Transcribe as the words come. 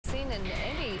And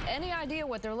Amy, any idea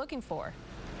what they're looking for?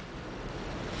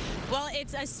 Well,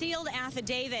 it's a sealed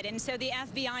affidavit, and so the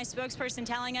FBI spokesperson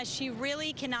telling us she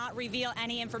really cannot reveal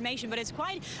any information, but it's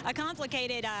quite a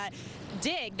complicated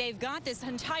dig. They've got this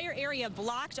entire area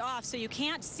blocked off, so you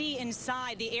can't see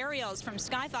inside. The aerials from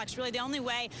Skyfox, really the only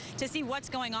way to see what's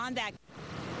going on back.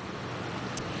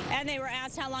 And they were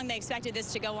asked how long they expected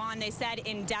this to go on. They said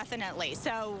indefinitely.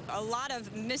 So a lot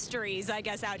of mysteries, I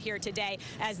guess, out here today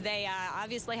as they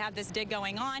obviously have this dig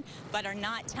going on, but are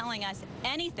not telling us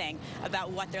anything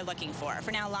about what they're looking for.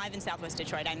 For now, live in Southwest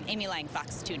Detroit, I'm Amy Lange,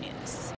 Fox 2 News.